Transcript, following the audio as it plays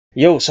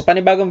Yo, so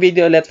panibagong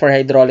video ulit for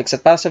hydraulics at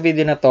para sa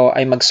video na to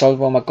ay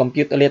mag-solve o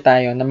mag-compute ulit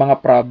tayo ng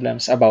mga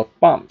problems about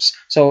pumps.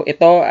 So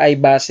ito ay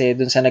base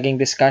dun sa naging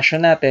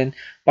discussion natin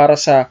para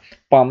sa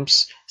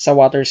pumps sa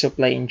water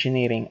supply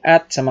engineering.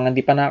 At sa mga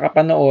hindi pa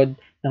nakakapanood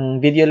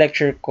ng video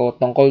lecture ko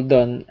tungkol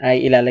doon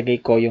ay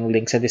ilalagay ko yung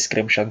link sa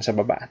description sa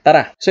baba.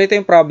 Tara! So ito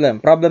yung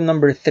problem. Problem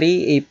number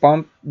 3, a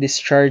pump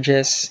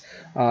discharges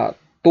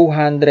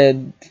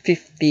 250,000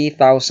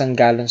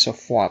 gallons of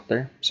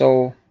water.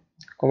 So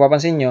kung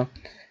papansin nyo,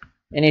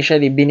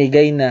 initially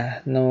binigay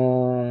na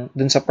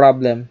dun sa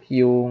problem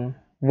yung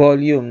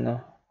volume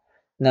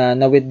na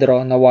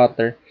na-withdraw na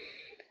water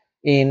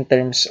in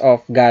terms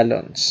of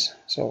gallons.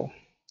 So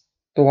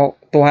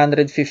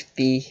 250,000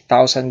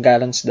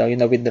 gallons daw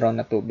yung na-withdraw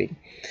na tubig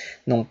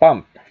nung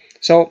pump.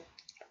 So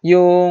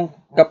yung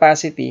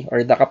capacity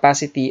or the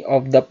capacity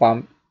of the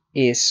pump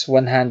is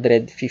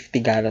 150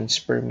 gallons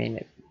per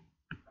minute.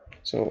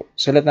 So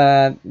sulat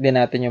na din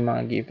natin yung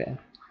mga given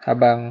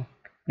habang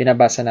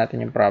binabasa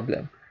natin yung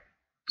problem.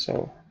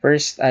 So,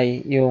 first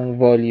ay yung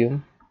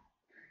volume,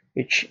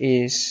 which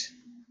is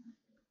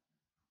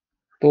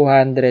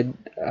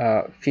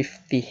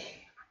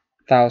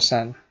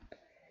 250,000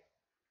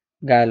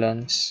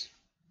 gallons.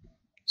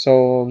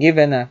 So,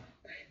 given na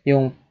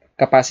yung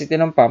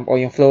capacity ng pump o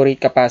yung flow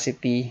rate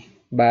capacity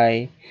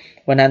by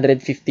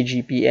 150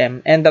 GPM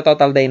and the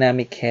total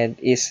dynamic head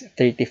is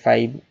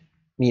 35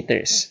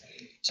 meters.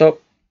 So,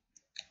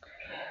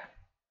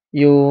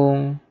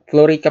 yung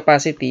flow rate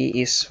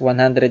capacity is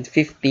 150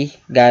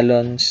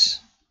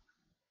 gallons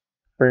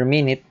per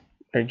minute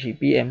per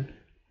GPM.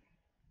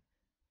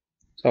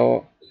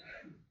 So,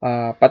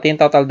 pati yung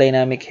total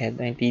dynamic head,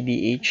 yung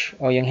TDH,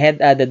 o yung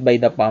head added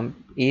by the pump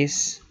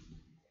is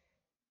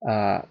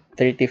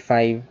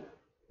 35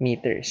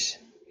 meters.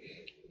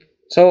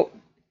 So,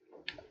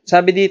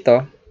 sabi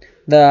dito,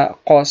 the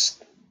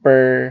cost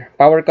per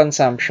power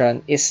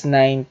consumption is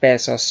 9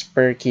 pesos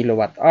per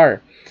kilowatt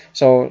hour.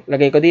 So,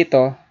 lagay ko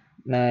dito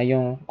na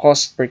yung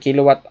cost per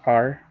kilowatt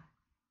hour,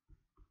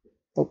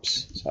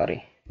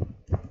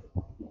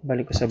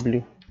 balik ko sa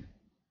blue,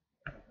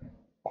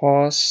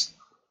 cost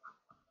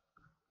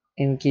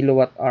in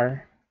kilowatt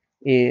hour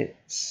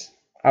is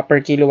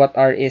per kilowatt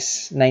hour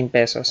is 9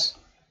 pesos.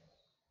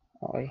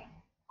 Okay,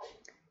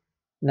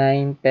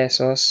 9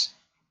 pesos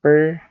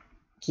per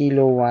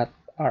kilowatt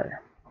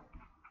hour.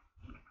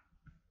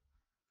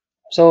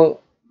 So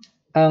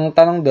ang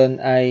tanong doon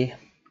ay,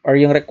 or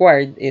yung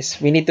required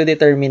is, we need to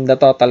determine the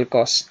total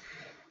cost.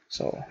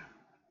 So,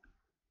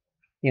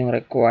 yung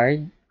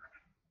required,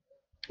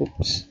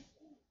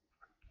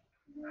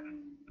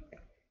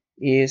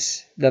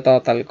 is the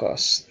total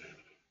cost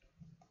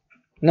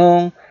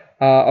nung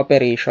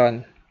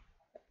operation.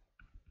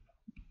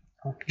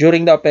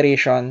 During the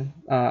operation,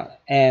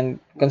 and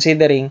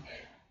considering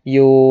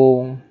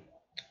yung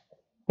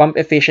pump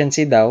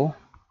efficiency daw,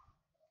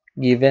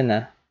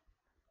 given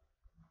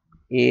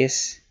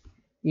is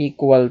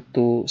equal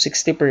to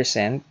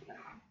 60%,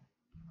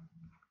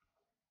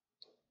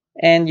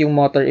 and yung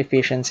motor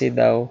efficiency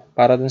daw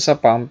para dun sa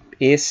pump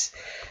is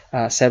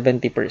 70%.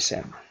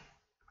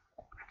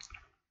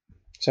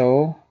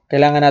 So,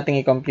 kailangan nating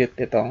i-compute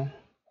itong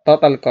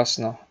total cost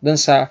dun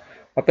sa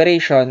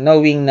operation,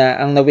 knowing na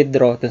ang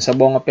na-withdraw dun sa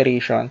buong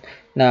operation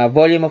na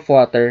volume of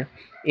water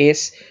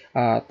is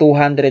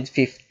 250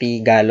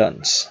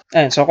 gallons.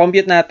 And so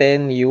compute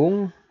natin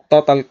yung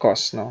total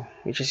cost,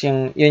 which is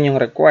yun yung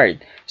required.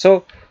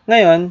 So,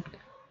 ngayon,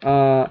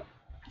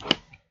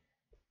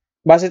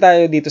 base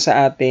tayo dito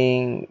sa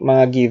ating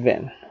mga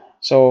given.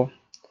 So,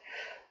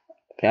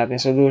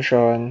 ating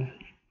solution,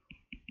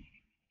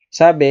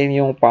 sabi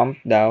yung pump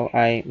daw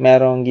ay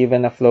merong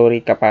given na flow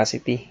rate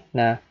capacity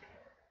na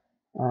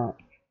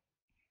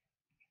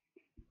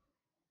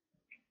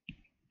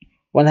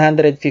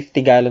 150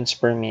 gallons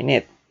per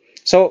minute.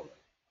 So,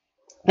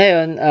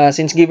 ngayon,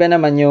 since given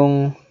naman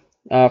yung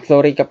flow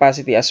rate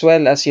capacity as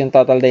well as yung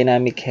total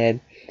dynamic head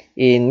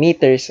in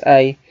meters,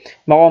 ay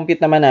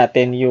makompute naman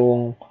natin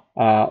yung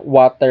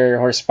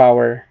water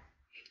horsepower.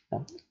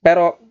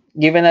 Pero,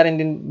 given na rin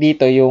din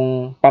dito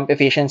yung pump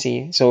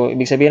efficiency, so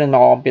ibig sabihin nun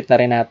makocompute na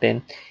rin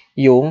natin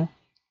yung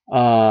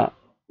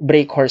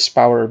brake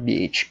horsepower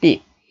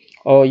BHP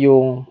o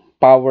yung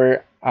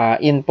power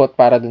input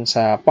para dun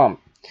sa pump.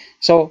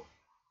 So,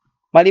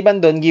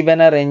 maliban doon, given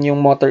na rin yung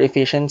motor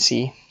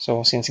efficiency.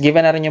 So, since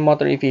given na rin yung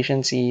motor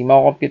efficiency,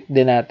 makocompute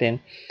din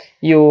natin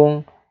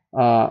yung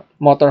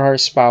motor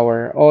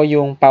horsepower o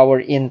yung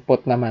power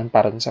input naman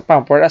para dun sa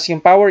pump. Whereas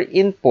yung power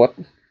input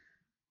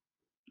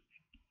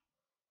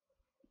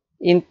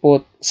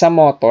sa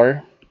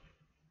motor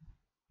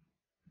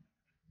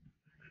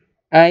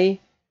ay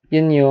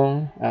yun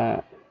yung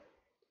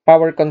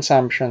power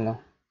consumption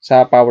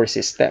sa power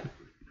system.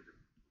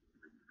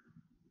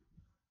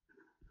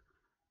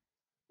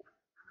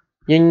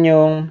 Yun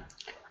yung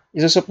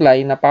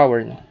isusupply na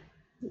power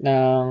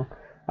ng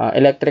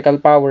electrical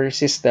power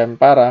system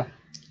para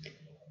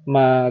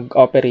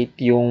mag-operate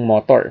yung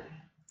motor.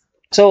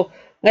 So,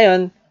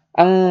 ngayon,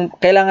 ang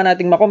kailangan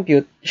nating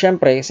makompute,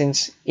 syempre,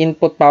 since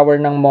input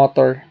power ng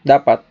motor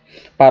dapat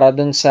para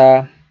dun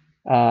sa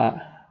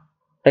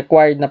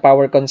required na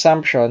power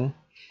consumption,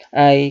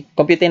 ay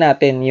compute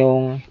natin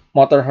yung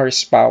motor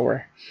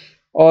horsepower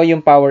o yung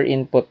power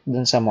input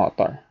dun sa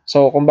motor.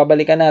 So, kung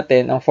babalikan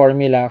natin, ang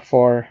formula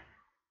for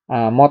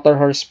motor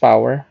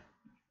horsepower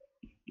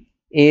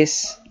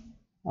is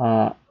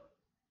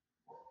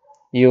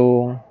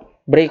yung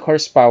brake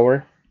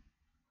horsepower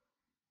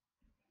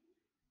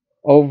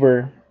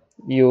over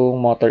yung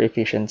motor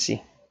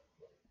efficiency.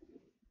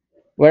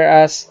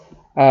 Whereas,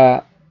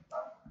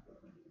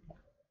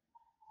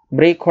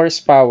 brake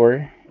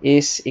horsepower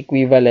is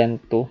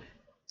equivalent to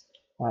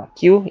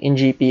Q in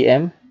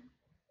GPM.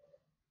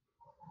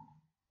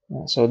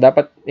 So,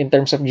 dapat in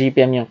terms of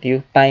GPM yung Q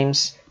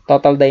times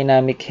total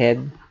dynamic head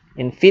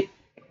in feet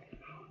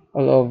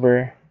all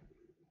over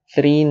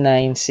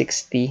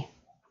 3,960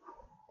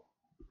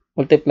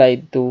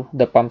 multiplied to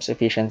the pump's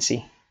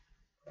efficiency.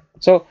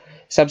 So,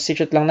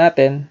 substitute lang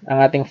natin,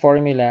 ang ating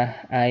formula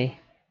ay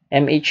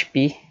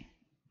MHP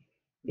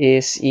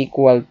is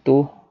equal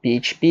to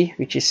PHP,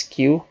 which is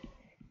Q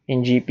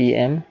in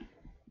GPM,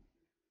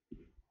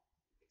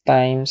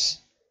 times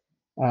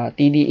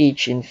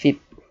TDH in feet.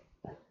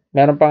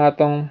 Meron pa nga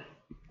itong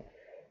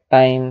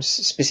times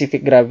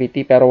specific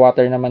gravity, pero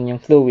water naman yung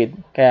fluid.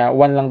 Kaya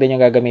 1 lang din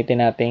yung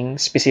gagamitin nating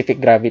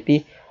specific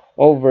gravity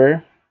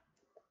over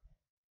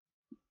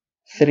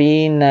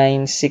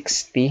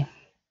 3,960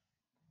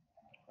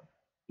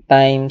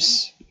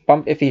 times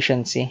pump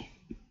efficiency.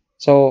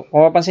 So,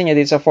 kung mapansin nyo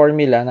dito sa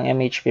formula ng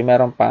MHP,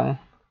 meron pang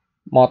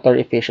motor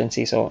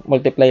efficiency. So,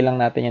 multiply lang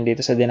natin yan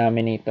dito sa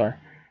denominator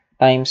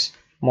times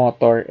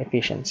motor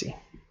efficiency.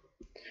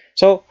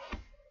 So,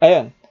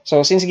 ayun.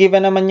 So, since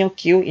given naman yung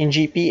Q in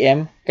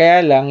GPM,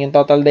 kaya lang yung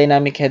total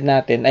dynamic head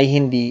natin ay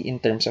hindi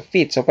in terms of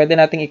feet. So, pwede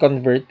natin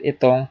i-convert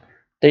itong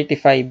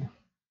 35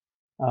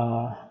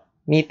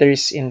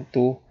 meters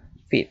into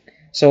feet.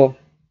 So,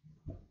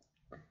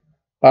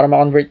 para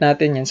ma-convert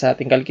natin yan sa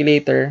ating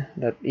calculator,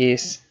 that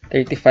is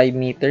 35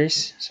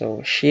 meters.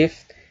 So,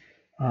 shift,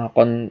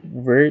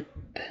 convert.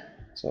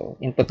 So,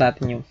 input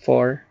natin yung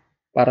 4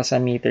 para sa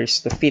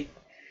meters to feet.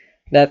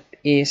 That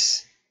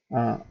is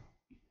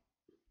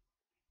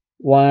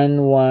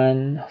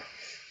 114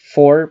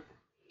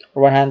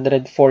 or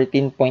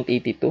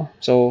 114.82.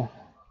 So,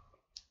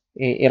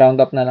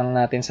 i-round up na lang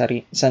natin sa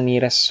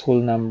nearest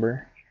whole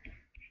number.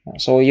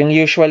 So, yung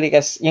usual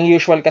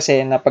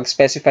kasi na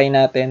pag-specify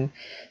natin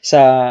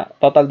sa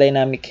total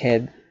dynamic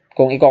head,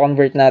 kung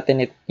i-convert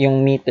natin yung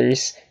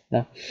meters,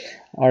 no,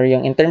 or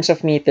yung in terms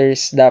of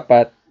meters,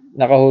 dapat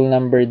naka-whole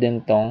number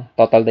din tong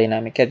total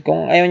dynamic head.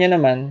 Kung ayaw nyo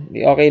naman,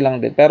 okay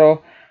lang din. Pero,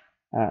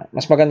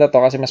 mas maganda to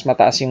kasi mas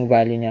mataas yung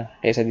value niya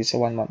kaysa dito sa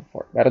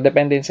 114. Pero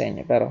depende sa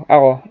inyo. Pero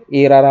ako,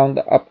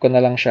 i-round up ko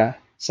na lang siya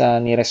sa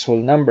nearest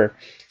whole number.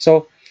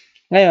 So,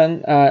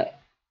 ngayon,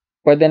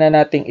 pwede na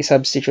nating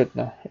i-substitute,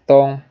 no,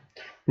 itong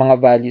mga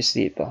values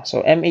dito. So,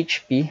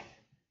 MHP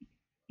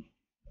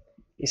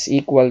is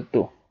equal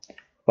to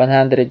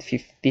 150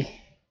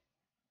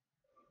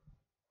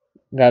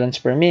 gallons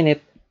per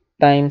minute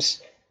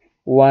times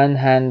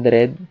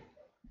 115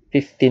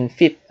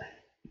 feet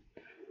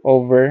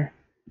over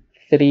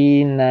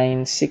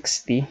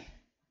 3,960.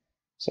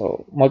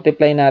 So,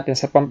 multiply natin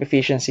sa pump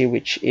efficiency,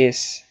 which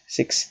is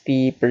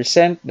 60%.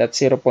 That's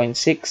 0.6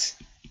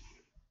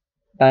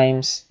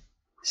 times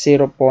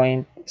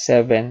 0.7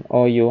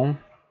 o yung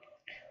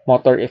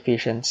motor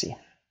efficiency.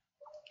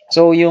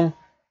 So, yung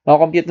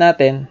makakompute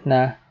natin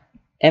na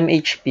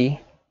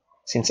MHP,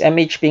 since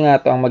MHP nga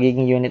to ang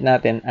magiging unit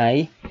natin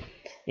ay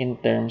in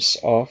terms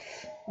of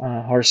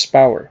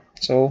horsepower.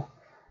 So,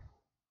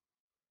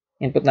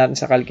 input natin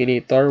sa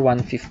calculator,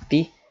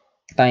 150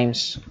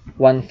 times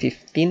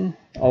 115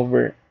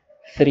 over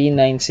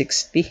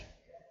 3,960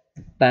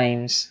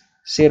 times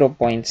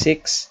 0.6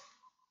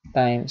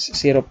 times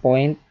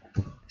 0.7.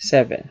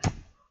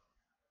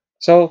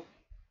 So,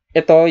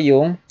 ito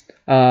yung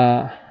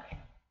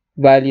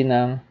value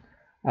ng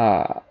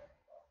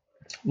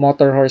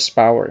motor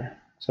horsepower.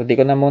 So, di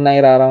ko na muna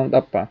i-round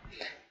up pa.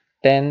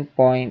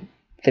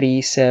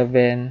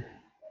 10.3715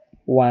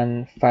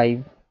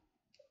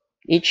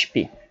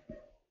 HP.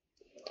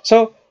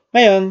 So,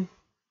 ngayon,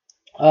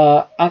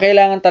 ang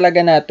kailangan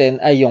talaga natin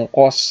ay yung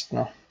cost,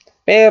 no?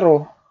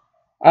 Pero,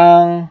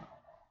 ang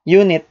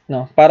unit,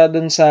 no, para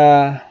dun sa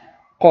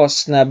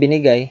cost na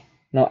binigay,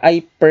 no,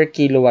 ay per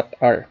kilowatt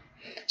hour.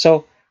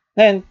 So,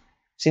 ngayon,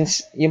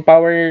 since yung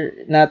power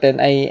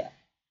natin ay,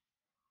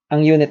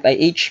 ang unit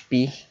ay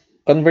HP,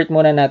 convert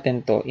muna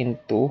natin to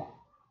into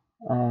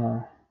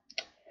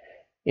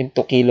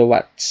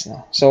kilowatts,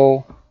 no?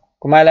 So,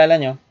 kung maalala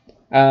nyo,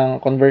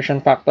 ang conversion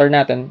factor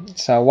natin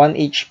sa 1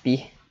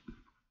 HP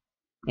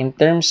in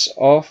terms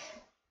of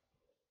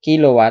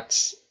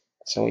kilowatts,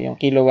 so yung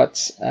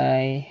kilowatts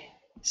ay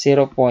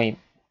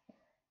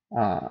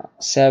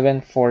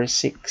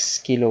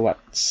 0.746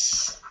 kilowatts.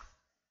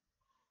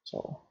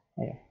 So,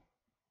 ayun.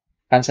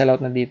 Cancel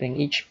out na dito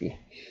yung HP.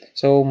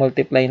 So,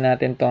 multiply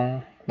natin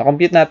tong,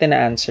 na-compute natin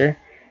na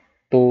answer.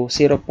 to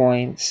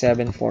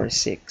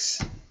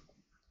 0.746.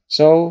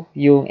 So,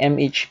 yung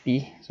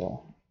MHP,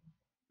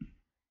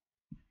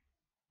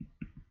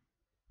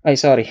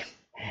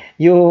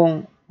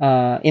 yung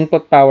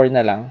input power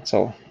na lang.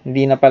 So,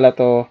 hindi na pala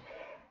to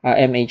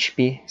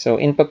MHP. So,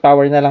 input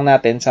power na lang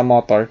natin sa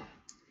motor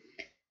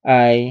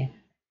ay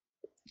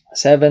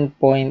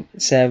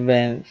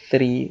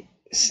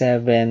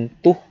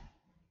 7.7372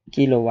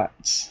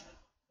 kilowatts.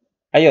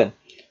 Ayun.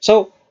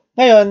 So,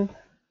 ngayon,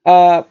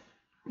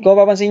 kung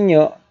mapapansin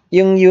nyo,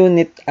 yung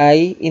unit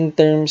ay in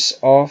terms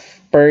of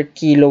per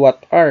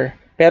kilowatt hour.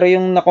 Pero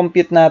yung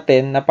na-compute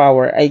natin na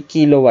power ay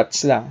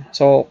kilowatts lang.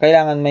 So,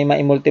 kailangan may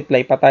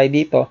ma-multiply pa tayo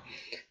dito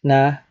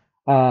na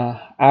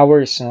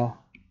hours, no?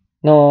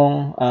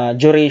 Nung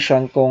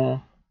duration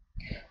kung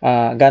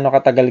gaano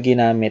katagal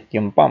ginamit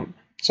yung pump.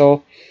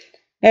 So,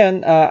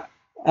 ngayon,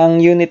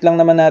 ang unit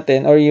lang naman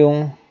natin or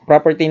yung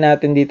property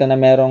natin dito na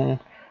merong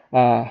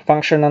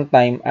function ng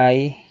time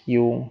ay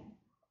yung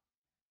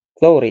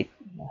flow rate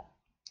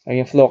or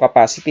yung flow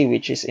capacity,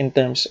 which is in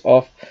terms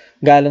of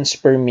gallons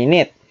per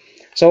minute.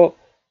 So,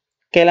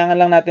 kailangan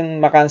lang natin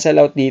ma-cancel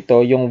out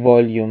dito yung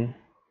volume,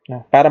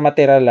 no? Para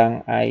matira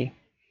lang ay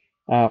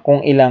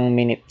kung ilang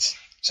minutes.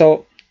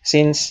 So,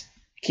 since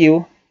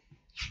Q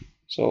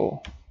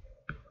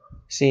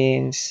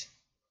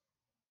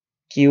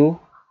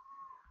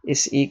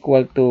is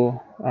equal to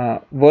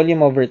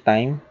volume over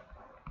time,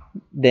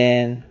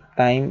 then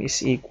time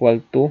is equal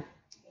to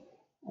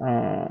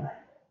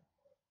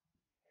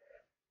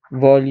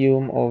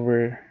volume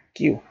over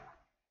Q.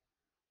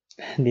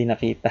 Hindi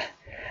nakita.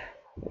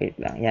 Wait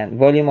lang.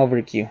 Yan. Volume over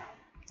Q.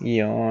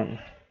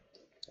 Yun.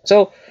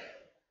 So,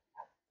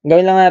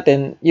 gawin lang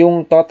natin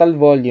yung total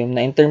volume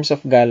na in terms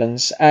of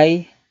gallons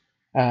ay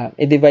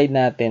i-divide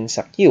natin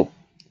sa Q.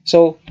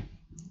 So,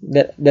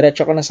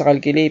 diretso ko na sa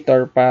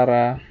calculator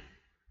para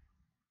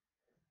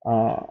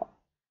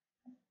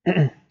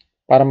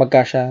para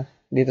magkasya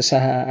dito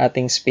sa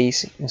ating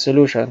space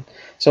solution.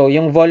 So,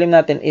 yung volume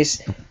natin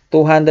is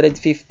 250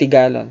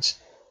 gallons.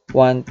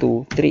 1,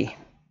 2, 3.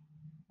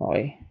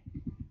 Okay.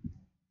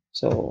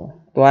 So,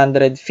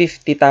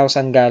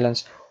 250,000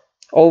 gallons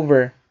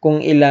over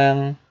kung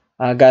ilang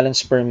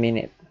gallons per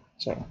minute.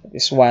 So,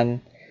 is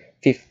 150.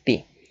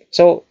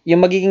 So,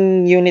 yung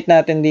magiging unit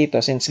natin dito,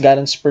 since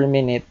gallons per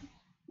minute,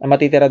 ang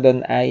matitira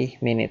doon ay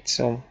minutes.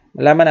 So,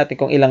 malaman natin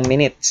kung ilang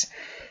minutes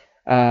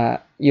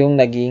yung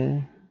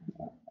naging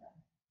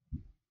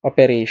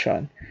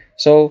operation.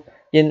 So,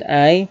 yun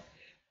ay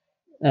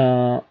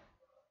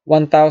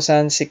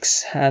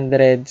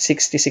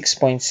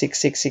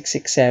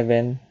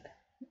 1,666.66667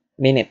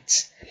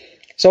 minutes.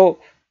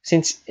 So,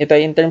 since ito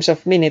ay in terms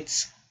of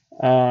minutes,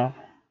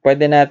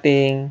 pwede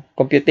nating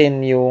computein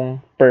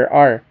yung per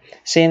hour.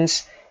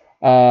 Since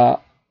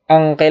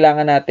ang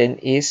kailangan natin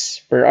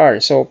is per hour.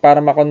 So,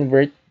 para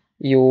ma-convert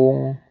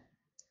yung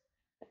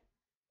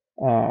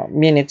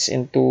minutes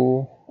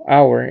into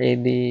hour,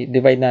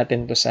 divide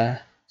natin to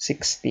sa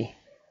 60.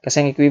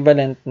 Kasi ang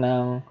equivalent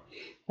ng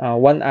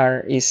 1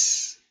 hour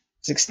is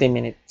 60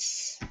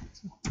 minutes.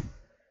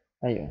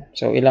 Ayun.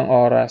 So, ilang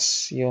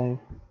oras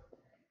yung...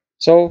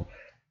 So,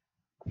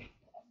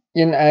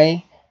 yun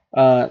ay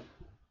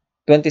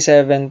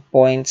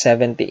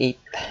 27.78.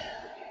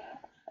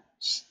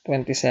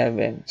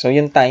 27. So,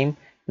 yung time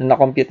na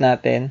na-compute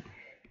natin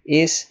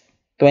is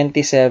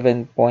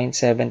 27.78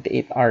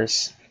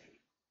 hours.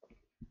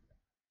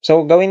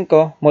 So, gawin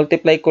ko,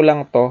 multiply ko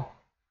lang to,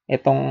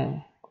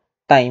 itong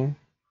time,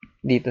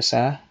 dito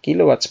sa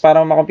kilowatts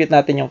para ma-compute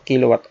natin yung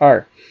kilowatt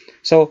hour.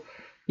 So,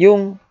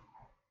 yung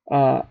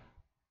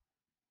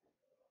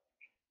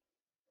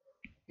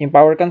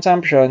power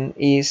consumption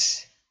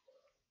is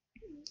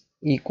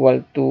equal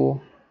to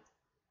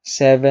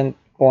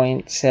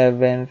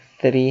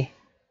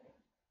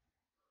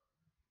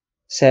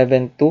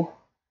 7.7372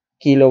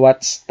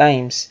 kilowatts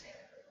times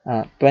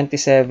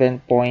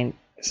 27.78.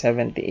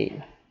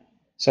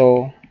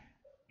 So,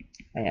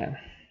 ayan.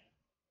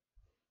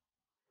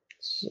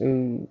 So,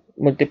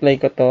 multiply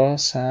ko to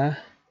sa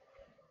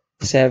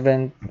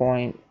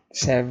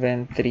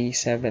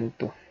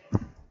 7.7372.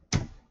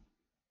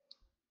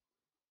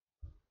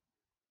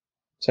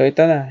 So,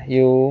 ito na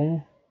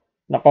yung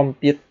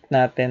na-compute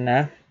natin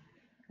na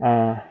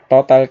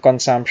total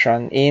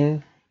consumption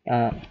in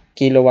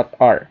kilowatt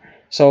hour.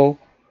 So,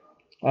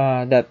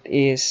 that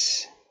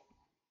is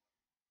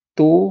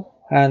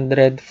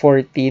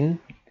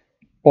 214.92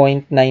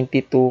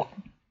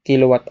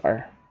 kilowatt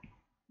hour.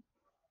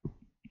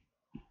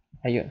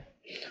 Ayun.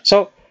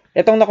 So,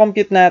 itong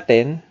na-compute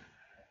natin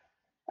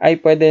ay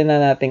pwede na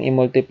nating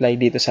i-multiply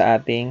dito sa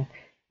ating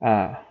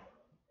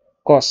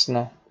cost,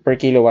 no, per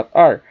kilowatt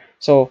hour.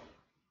 So,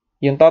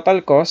 yung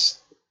total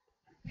cost,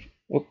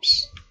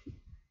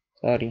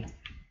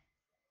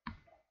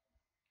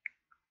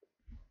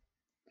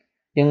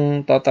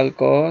 yung total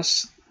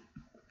cost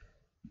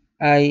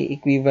ay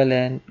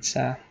equivalent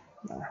sa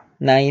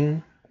 9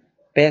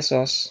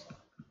 pesos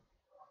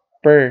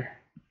per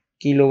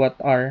kilowatt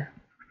hour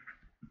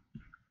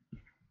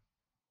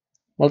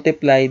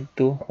multiplied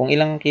to, kung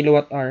ilang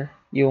kilowatt hour,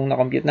 yung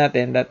na-compute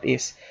natin, that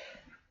is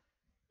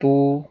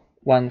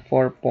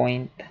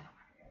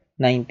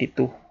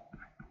 214.92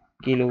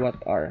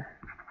 kilowatt-hour.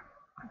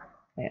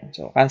 Ayan.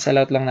 So, cancel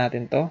out lang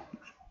natin to.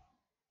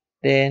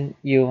 Then,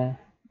 yung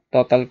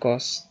total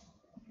cost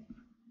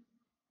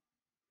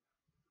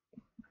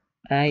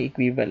ay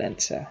equivalent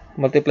sa,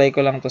 multiply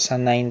ko lang to sa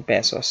 9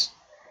 pesos.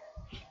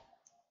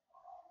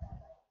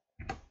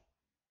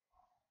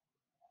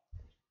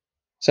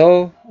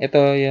 So, ito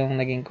yung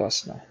naging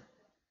cost, no?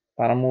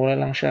 Para mura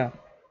lang siya.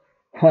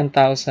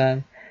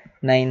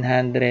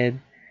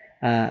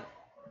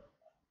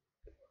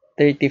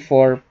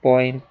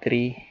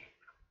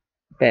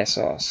 1,934.3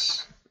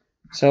 pesos.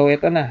 So,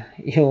 ito na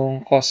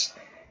yung cost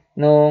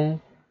nung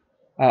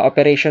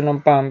operation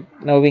ng pump,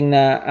 knowing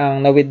na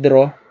ang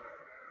na-withdraw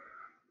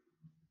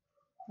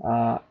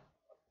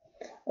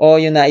o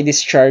yung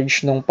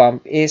na-discharge nung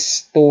pump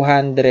is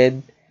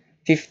 250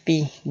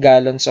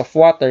 gallons of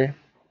water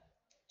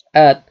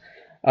at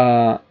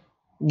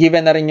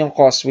given na rin yung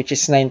cost, which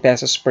is 9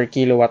 pesos per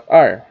kilowatt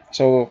hour.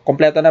 So,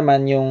 kompleto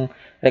naman yung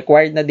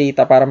required na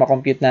data para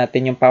makompute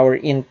natin yung power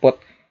input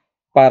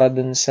para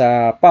dun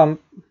sa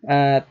pump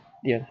at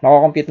yun,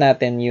 makakompute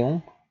natin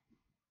yung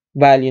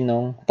value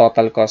ng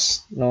total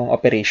cost ng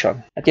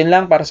operation. At yun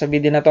lang para sa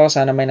video na to.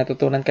 Sana may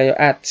natutunan kayo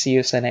at see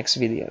you sa next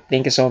video.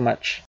 Thank you so much.